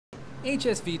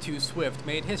HSV-2 Swift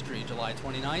made history July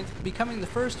 29th, becoming the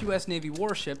first U.S. Navy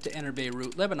warship to enter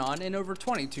Beirut, Lebanon in over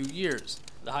 22 years.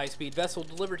 The high-speed vessel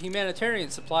delivered humanitarian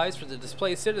supplies for the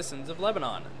displaced citizens of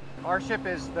Lebanon. Our ship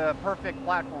is the perfect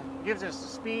platform. It gives us the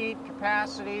speed,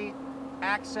 capacity,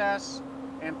 access,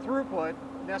 and throughput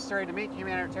necessary to meet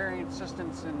humanitarian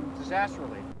assistance and disaster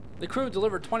relief. The crew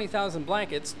delivered 20,000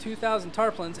 blankets, 2,000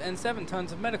 tarpaulins, and 7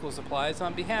 tons of medical supplies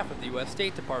on behalf of the U.S.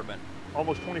 State Department.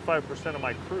 Almost 25% of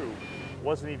my crew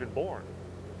wasn't even born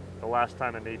the last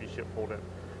time a Navy ship pulled in.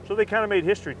 So they kind of made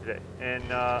history today, and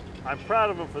I'm proud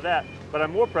of them for that, but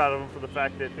I'm more proud of them for the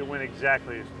fact that it went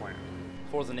exactly as planned.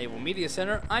 For the Naval Media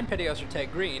Center, I'm Petty Officer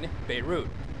Ted Green, Beirut.